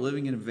thing about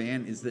living in a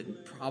van is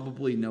that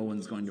probably no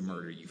one's going to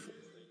murder you for it.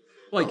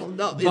 Like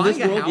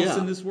buying a house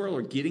in this world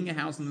or getting a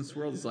house in this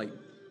world is like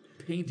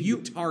painting a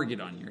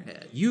target on your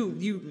head.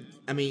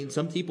 I mean,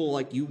 some people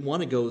like you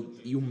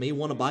may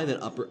want to buy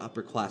that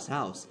upper class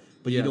house.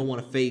 But you don't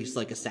want to face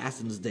like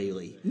assassins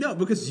daily. No,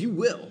 because you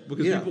will.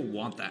 Because people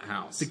want that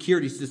house.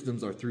 Security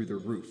systems are through the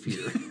roof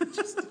here.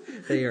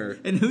 They are.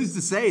 And who's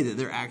to say that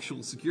they're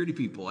actual security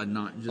people and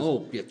not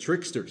just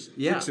tricksters,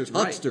 tricksters,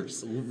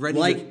 hucksters,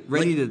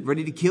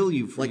 ready to kill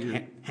you. For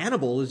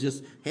Hannibal,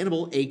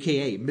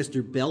 aka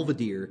Mr.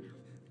 Belvedere.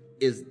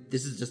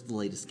 This is just the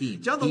latest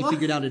scheme. He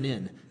figured out an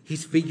in.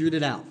 He's figured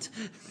it out.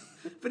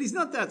 But he's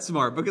not that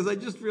smart because I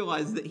just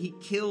realized that he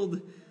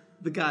killed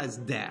the guy's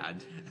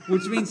dad,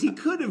 which means he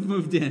could have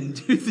moved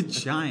into the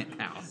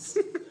giant house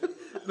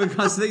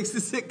because it's the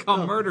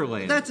sitcom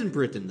Murderland. That's in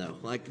Britain though.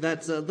 Like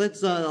that's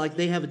like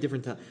they have a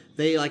different time.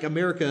 They like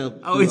America.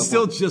 Oh, it's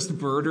still just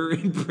murder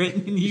in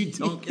Britain, and you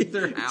don't get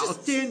their house.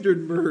 Just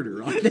standard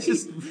murder. Like,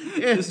 just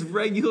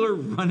regular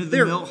run of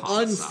the mill.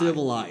 They're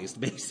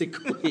uncivilized,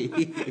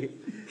 basically.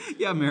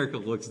 Yeah, America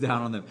looks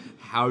down on them.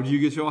 How do you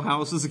get your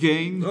houses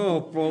again?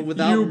 Oh, bro,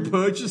 without you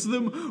purchase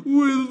them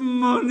with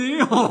money.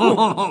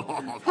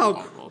 How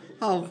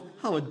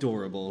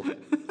adorable.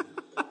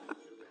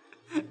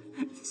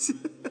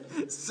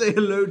 Say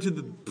hello to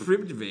the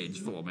primitive age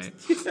for me.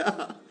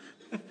 Yeah.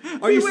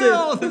 Are you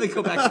will? Then they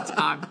go back in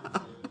time.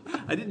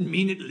 I didn't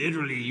mean it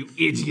literally, you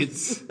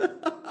idiots.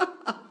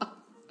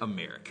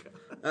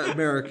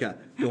 America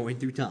going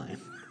through time.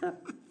 All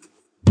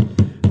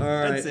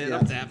right, that's it.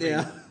 I'm tapping.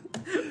 Yeah.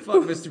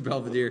 Fuck Mr.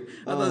 Belvedere.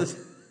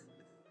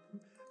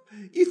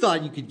 You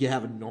thought you could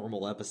have a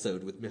normal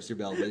episode with Mr.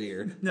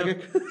 Belvedere. No.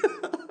 Okay.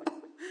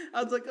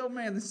 I was like, oh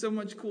man, there's so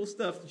much cool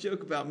stuff to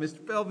joke about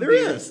Mr. Belvedere.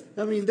 There is.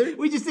 I mean,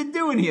 we just didn't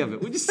do any of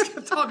it. We just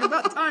kept talking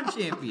about time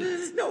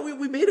champions. No,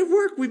 we made it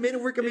work. I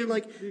mean,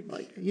 like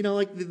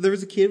there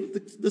was a kid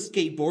with the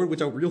skateboard,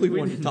 which I really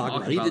wanted to talk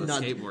about. He did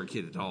not skateboard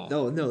kid at all.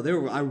 No,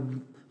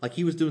 like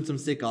he was doing some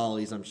sick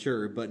ollies, I'm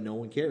sure, but no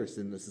one cares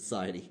in the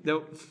society.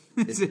 No.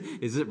 Is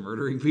it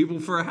murdering people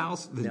for a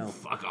house? Then no.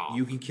 Fuck off.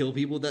 You can kill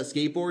people with that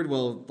skateboard?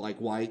 Well,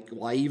 like, why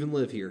even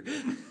live here?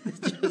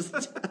 Just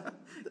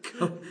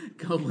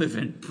go live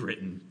in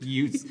Britain.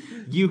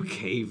 You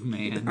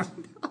caveman.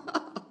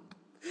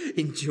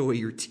 Enjoy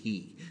your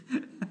tea.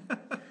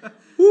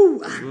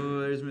 Woo. Oh,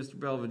 there's Mr.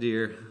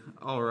 Belvedere.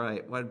 All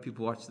right. Why did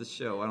people watch this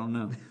show? I don't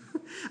know.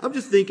 I'm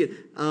just thinking,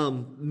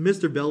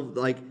 Mr.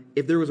 Like,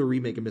 if there was a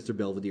remake of Mr.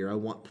 Belvedere, I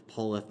want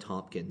Paul F.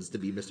 Tompkins to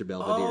be Mr.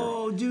 Belvedere.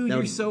 Oh, dude,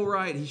 you're so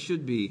right. He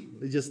should be.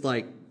 Just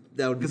like,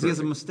 that would be because he has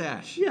a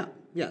mustache. Yeah,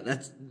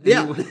 that's...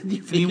 And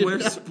he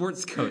wears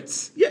sports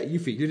coats. Yeah, you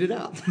figured it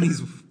out. And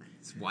he's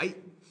white.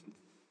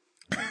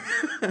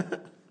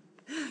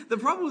 The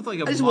problem with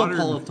like I just want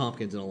Paul F.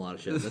 Tompkins in a lot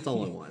of shows. That's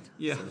all I want.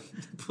 Yeah, so.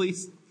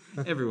 Please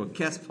Everyone,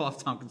 cast Paul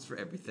F. Tompkins for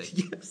everything.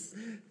 Yes.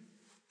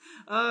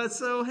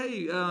 So,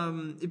 hey,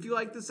 if you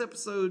like this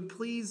episode,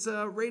 please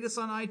rate us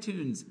on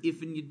iTunes,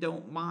 if and you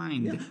don't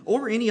mind. Yeah.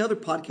 Or any other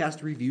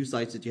podcast review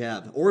sites that you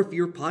have. Or if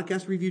you're a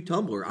podcast review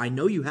Tumblr, I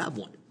know you have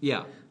one.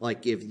 Yeah.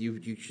 Like, if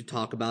you should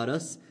talk about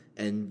us,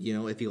 and,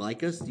 if you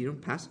like us,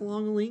 pass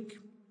along a link.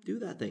 Do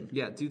that thing.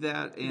 Yeah, do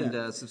that.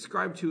 And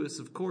subscribe to us,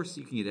 of course.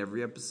 You can get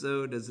every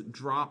episode as it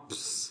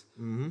drops.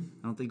 Mm-hmm.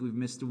 I don't think we've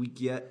missed a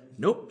week yet.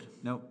 Nope.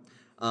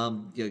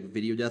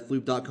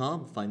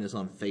 Videodeathloop.com. Find us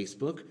on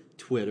Facebook,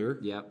 Twitter.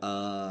 Yep.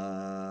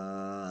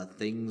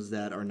 Things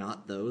that are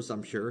not those,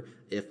 I'm sure.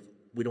 If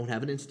we don't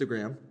have an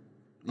Instagram.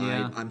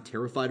 Yeah. I'm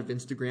terrified of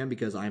Instagram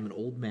because I'm an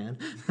old man.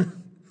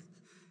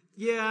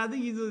 Yeah, I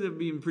think he's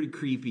being pretty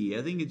creepy.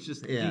 I think it's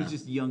just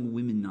young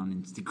women on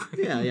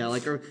Instagram.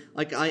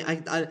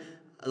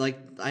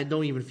 I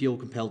don't even feel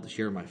compelled to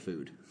share my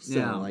food.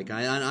 So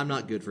I'm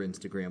not good for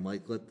Instagram.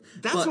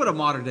 That's what a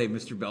modern day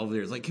Mr.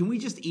 Belvedere is like. Can we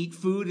just eat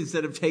food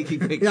instead of taking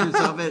pictures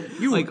of it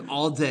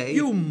all day?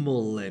 You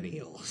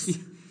millennials.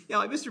 Yeah,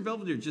 like Mr.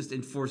 Belvedere just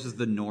enforces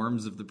the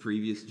norms of the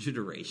previous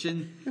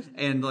generation.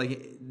 And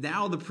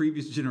now the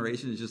previous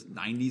generation is just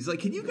 90s.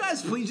 Like, can you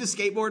guys please just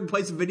skateboard and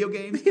play some video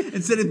games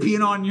instead of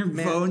being on your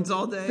phones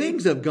all day?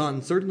 Things have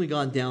certainly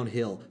gone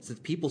downhill since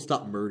people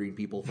stopped murdering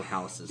people for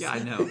houses. Yeah, I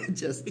know. It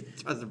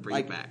doesn't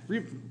bring back.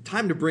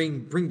 Time to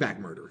bring back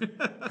murder.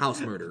 House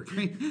murder.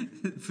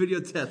 Video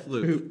Death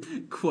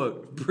Loop.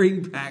 Quote,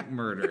 bring back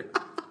murder.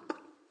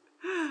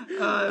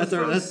 That's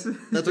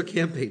our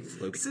campaign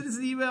slogan. Send us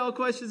an email,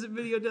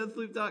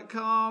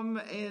 questions@videodeathloop.com,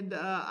 and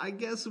I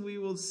guess we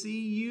will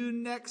see you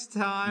next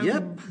time.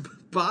 Yep.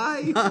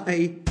 Bye.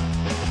 Bye.